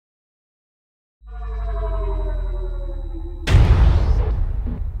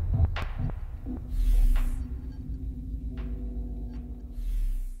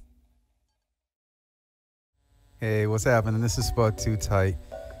Hey, what's happening? This is Spud Too Tight,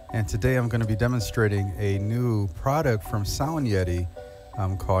 and today I'm going to be demonstrating a new product from SoundYeti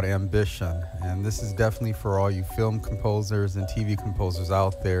called Ambition. And this is definitely for all you film composers and TV composers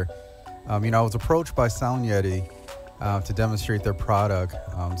out there. I was approached by SoundYeti to demonstrate their product,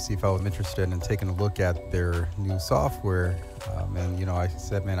 see if I was interested in taking a look at their new software. I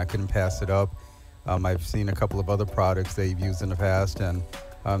said, man, I couldn't pass it up. I've seen a couple of other products they've used in the past, and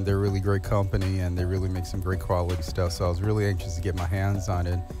they're a really great company, and they really make some great quality stuff. So I was really anxious to get my hands on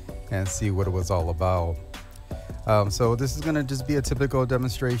it and see what it was all about. So this is going to just be a typical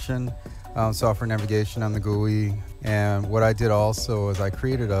demonstration, software navigation on the GUI. And what I did also is I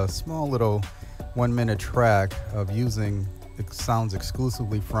created a small little 1-minute track of using the sounds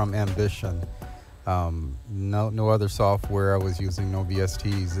exclusively from Ambition. No other software I was using, no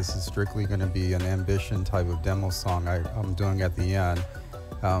VSTs. This is strictly going to be an Ambition type of demo song I'm doing at the end.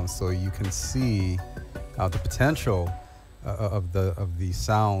 So you can see the potential of the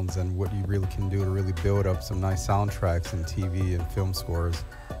sounds and what you really can do to really build up some nice soundtracks and TV and film scores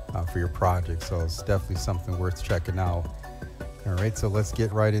for your project. So it's definitely something worth checking out. All right, so let's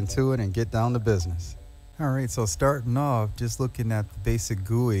get right into it and get down to business. All right, so starting off, just looking at the basic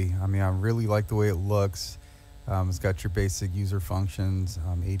GUI. I really like the way it looks. It's got your basic user functions,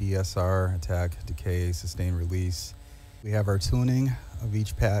 ADSR, attack, decay, sustain, release. We have our tuning of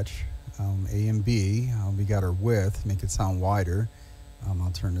each patch, A and B. We got our width, make it sound wider. I'll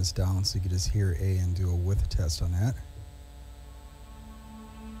turn this down so you can just hear A and do a width test on that.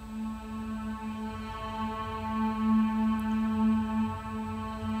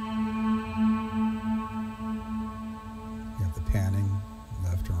 You have the panning,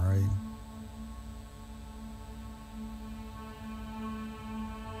 left and right.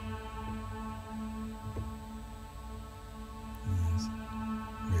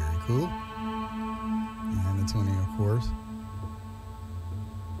 Cool. And the tuning, of course.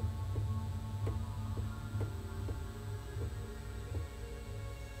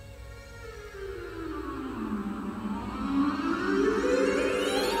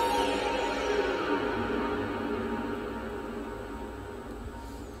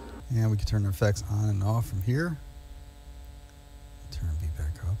 And we can turn the effects on and off from here. Turn B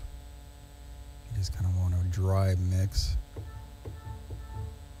back up. You just kind of want a dry mix.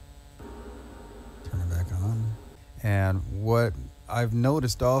 And what I've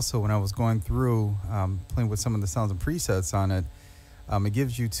noticed also when I was going through playing with some of the sounds and presets on it, it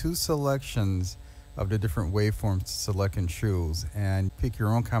gives you 2 selections of the different waveforms to select and choose, and pick your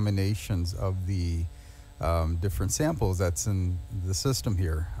own combinations of the different samples that's in the system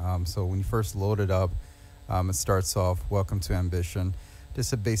here. So when you first load it up, it starts off, welcome to Ambition,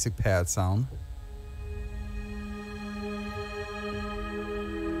 just a basic pad sound.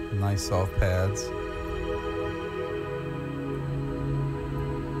 Nice soft pads.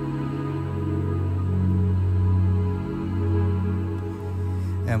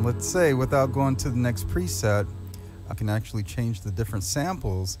 And let's say, without going to the next preset, I can actually change the different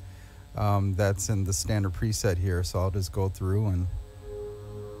samples that's in the standard preset here. So I'll just go through and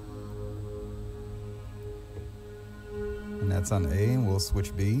that's on A, and we'll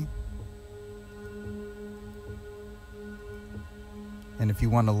switch B. And if you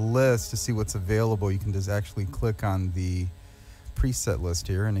want a list to see what's available, you can just actually click on the preset list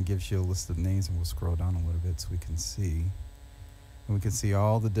here, and it gives you a list of names, and we'll scroll down a little bit so we can see. And we can see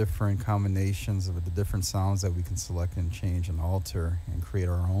all the different combinations of the different sounds that we can select and change and alter and create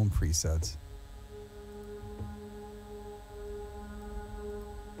our own presets.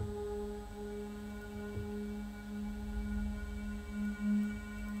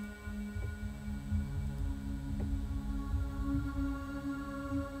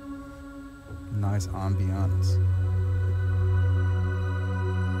 Nice ambiance.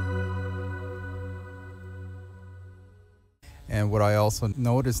 And what I also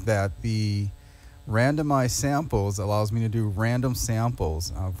noticed that the randomized samples allows me to do random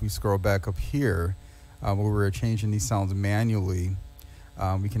samples. If we scroll back up here, where we're changing these sounds manually,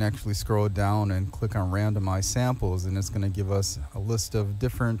 we can actually scroll down and click on randomized samples, and it's going to give us a list of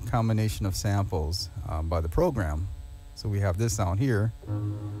different combination of samples by the program. So we have this sound here.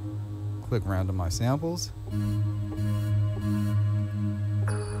 Click randomize samples.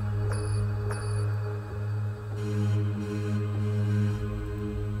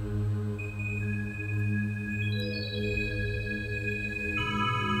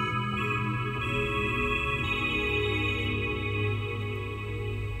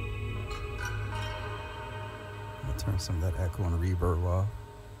 Turn some of that echo and reverb off.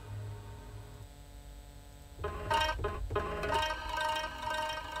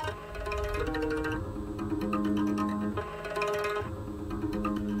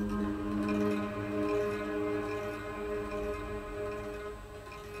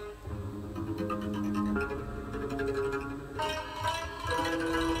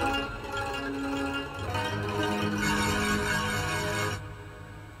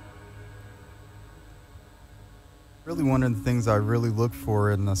 Really, one of the things I really look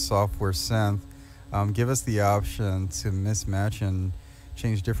for in the software synth, give us the option to mismatch and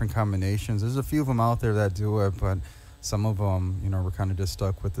change different combinations. There's a few of them out there that do it, but some of them, we're kind of just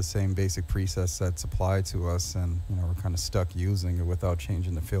stuck with the same basic presets that's applied to us, and we're kind of stuck using it without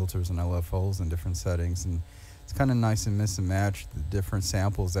changing the filters and LFOs and different settings. And it's kind of nice to mix and match the different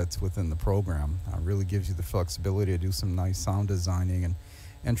samples that's within the program. Really gives you the flexibility to do some nice sound designing and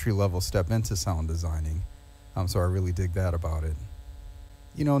entry-level step into sound designing. So I really dig that about it.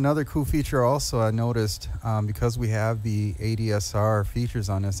 Another cool feature also I noticed, because we have the ADSR features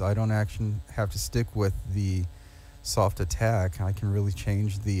on this, I don't actually have to stick with the soft attack. I can really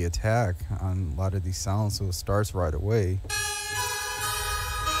change the attack on a lot of these sounds, so it starts right away.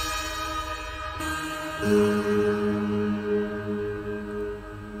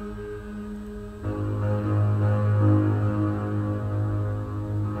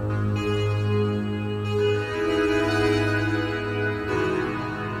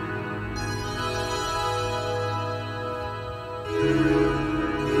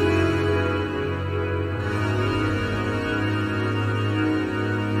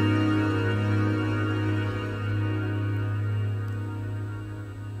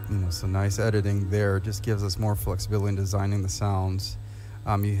 So nice editing there, just gives us more flexibility in designing the sounds.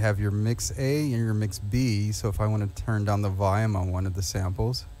 You have your mix A and your mix B, so if I want to turn down the volume on one of the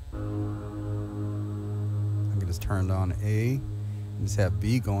samples, I can just turn down A and just have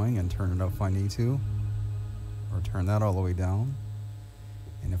B going and turn it up if I need to, or turn that all the way down.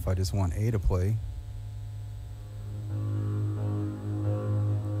 And if I just want A to play,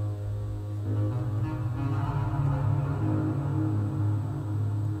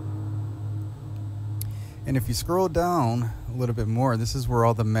 and if you scroll down a little bit more, this is where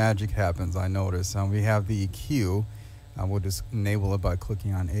all the magic happens, I notice. We have the EQ. We'll just enable it by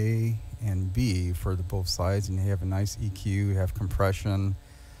clicking on A and B for both sides, and you have a nice EQ. You have compression,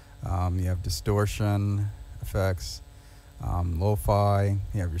 you have distortion effects, lo-fi,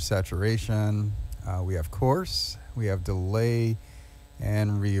 you have your saturation, we have coarse, we have delay,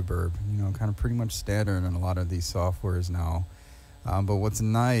 and reverb. Kind of pretty much standard in a lot of these softwares now. But what's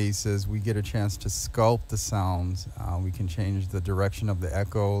nice is we get a chance to sculpt the sounds. We can change the direction of the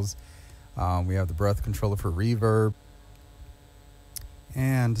echoes. We have the breath controller for reverb.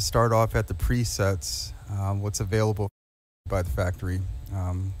 And to start off at the presets, what's available by the factory,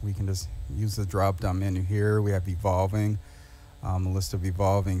 we can just use the drop-down menu here. We have evolving, a list of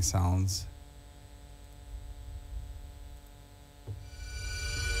evolving sounds.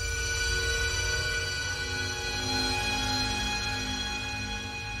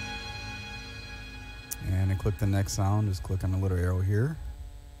 And I click the next sound, just click on the little arrow here.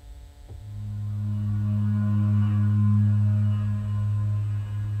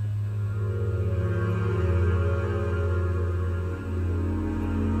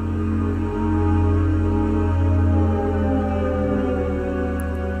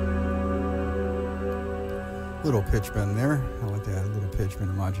 Little pitch bend there. I like to add a little pitch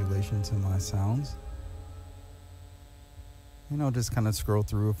bend modulation to my sounds. Just kind of scroll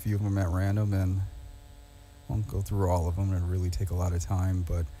through a few of them at random, and won't go through all of them. It'll really take a lot of time,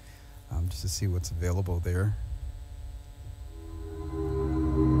 but just to see what's available there.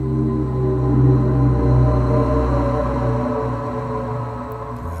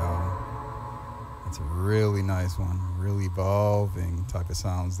 Yeah, that's a really nice one. Really evolving type of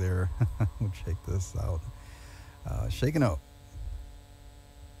sounds there. We'll check this out. Shaking Up.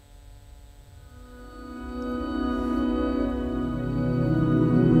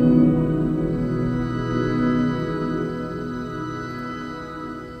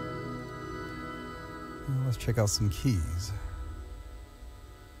 Let's check out some keys.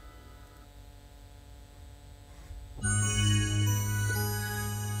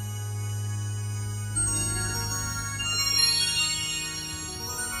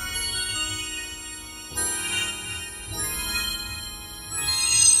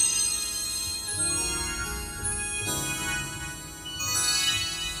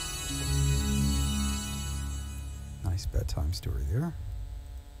 Nice bedtime story there. What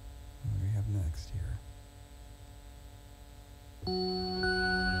do we have next here?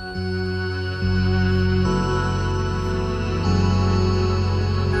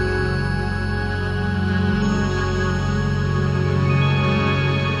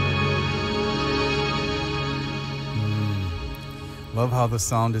 Love how the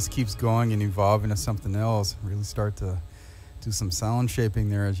sound just keeps going and evolving to something else. Really start to do some sound shaping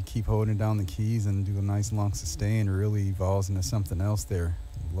there as you keep holding down the keys and do a nice long sustain. It really evolves into something else there.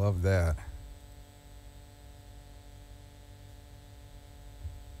 Love that.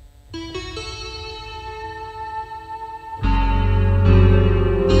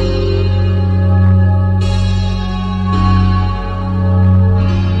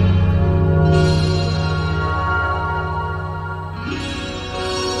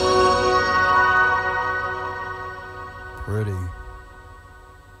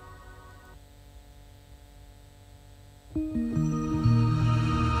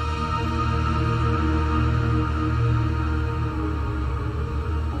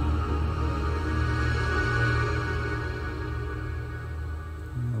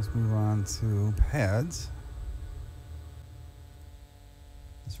 Let's move on to pads.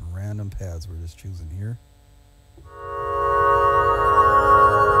 Just random pads we're just choosing here.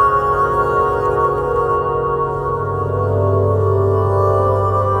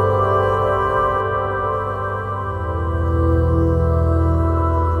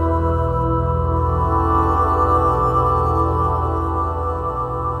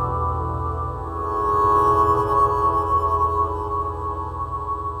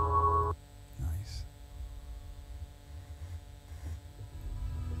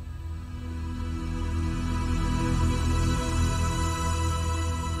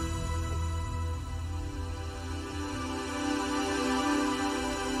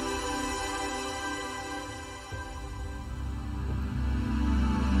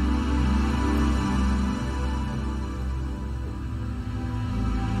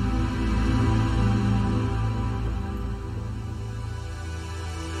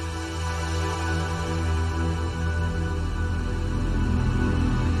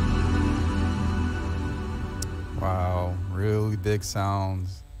 Wow, really big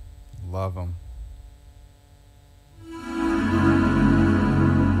sounds. Love them.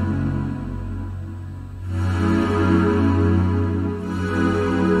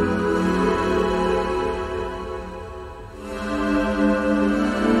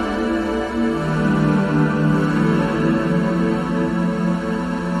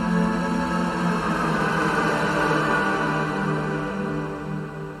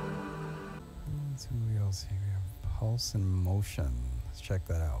 What else here? We have pulse and motion. Let's check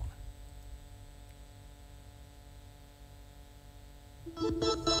that out.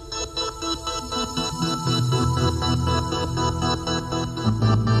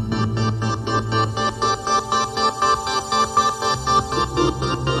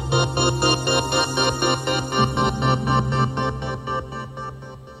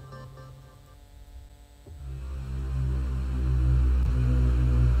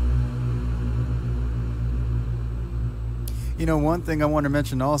 You know, one thing I want to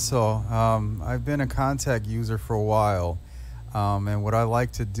mention also, I've been a Contact user for a while, and what I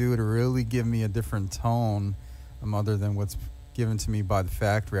like to do to really give me a different tone, other than what's given to me by the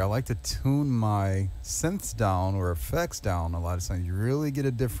factory, I like to tune my synths down or effects down a lot of times. You really get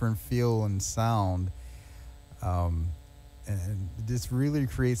a different feel and sound, and this really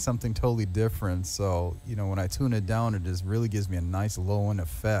creates something totally different. So, you know, when I tune it down, it just really gives me a nice low-end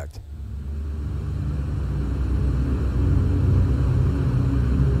effect.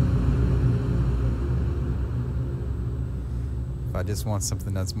 I just want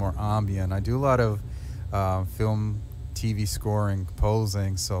something that's more ambient. I do a lot of film, TV scoring,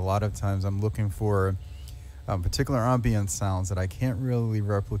 composing, so a lot of times I'm looking for particular ambient sounds that I can't really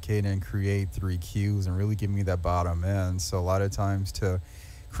replicate and create through EQs and really give me that bottom end. So a lot of times to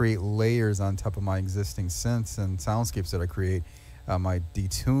create layers on top of my existing synths and soundscapes that I create, I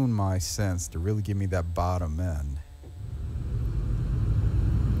detune my synths to really give me that bottom end.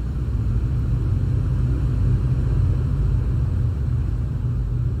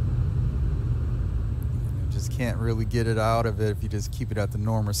 Can't really get it out of it if you just keep it at the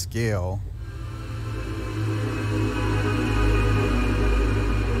normal scale.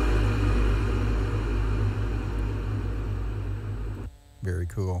 Very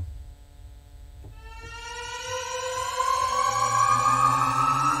cool.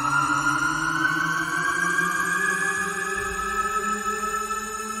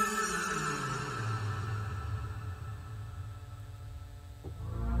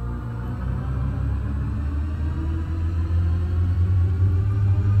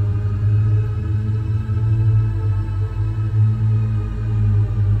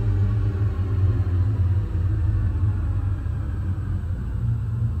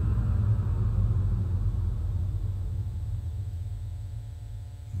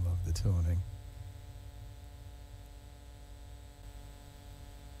 Tuning.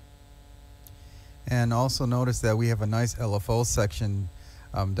 And also notice that we have a nice LFO section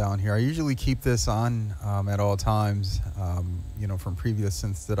down here. I usually keep this on at all times, you know, from previous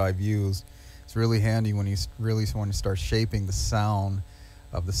synths that I've used. It's really handy when you really want to start shaping the sound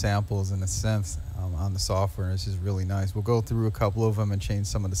of the samples and the synths on the software, and it's just really nice. We'll go through a couple of them and change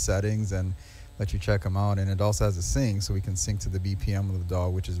some of the settings and let you check them out. And it also has a sync, so we can sync to the BPM of the DAW,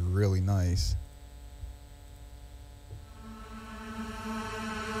 which is really nice.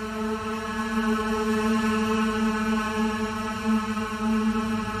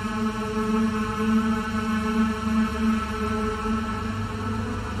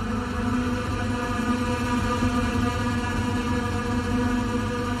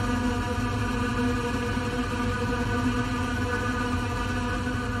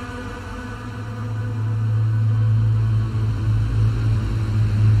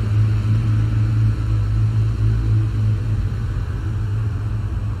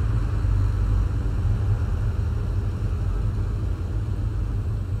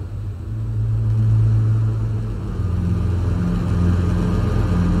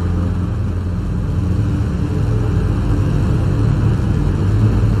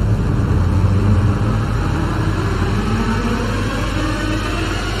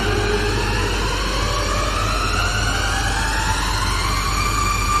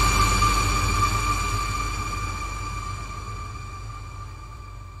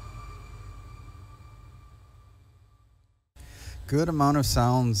 good amount of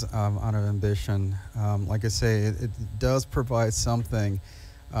sounds out of Ambition. Like I say, it does provide something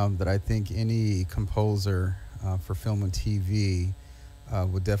that I think any composer for film and TV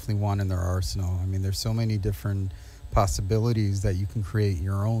would definitely want in their arsenal. I mean, there's so many different possibilities that you can create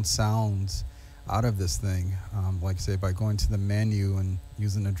your own sounds out of this thing. Like I say, by going to the menu and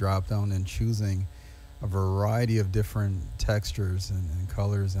using the drop down and choosing a variety of different textures and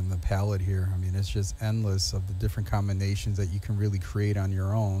colors and the palette here. I mean, it's just endless of the different combinations that you can really create on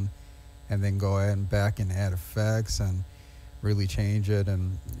your own, and then go ahead and back and add effects and really change it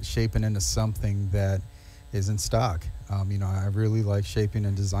and shape it into something that is in stock. You know, I really like shaping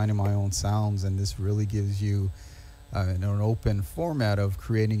and designing my own sounds, and this really gives you an open format of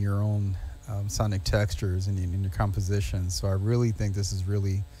creating your own sonic textures in your compositions. So I really think this is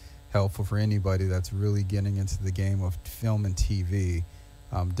really helpful for anybody that's really getting into the game of film and TV.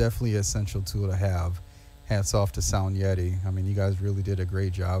 Definitely an essential tool to have. Hats off to SoundYeti. I mean, you guys really did a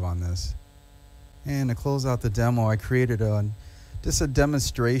great job on this. And to close out the demo, I created just a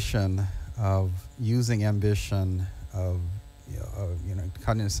demonstration of using Ambition, of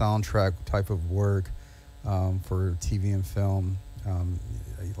cutting a soundtrack type of work for TV and film.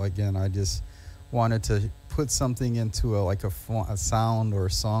 Again, I just wanted to put something into a sound or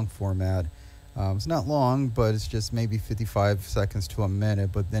a song format. It's not long, but it's just maybe 55 seconds to a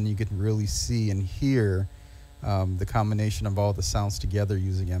minute, but then you can really see and hear the combination of all the sounds together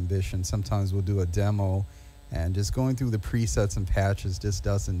using Ambition. Sometimes we'll do a demo, and just going through the presets and patches just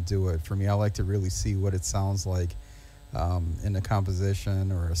doesn't do it. For me, I like to really see what it sounds like in a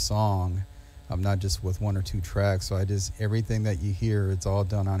composition or a song, not just with one or two tracks. So everything that you hear, it's all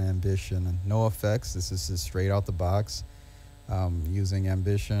done on Ambition, and no effects. This is just straight out the box using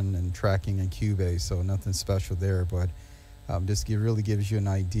Ambition and tracking in Cubase, so nothing special there, but really gives you an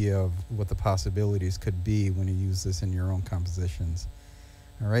idea of what the possibilities could be when you use this in your own compositions.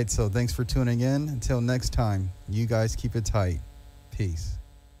 All right, so thanks for tuning in. Until next time, you guys keep it tight. Peace.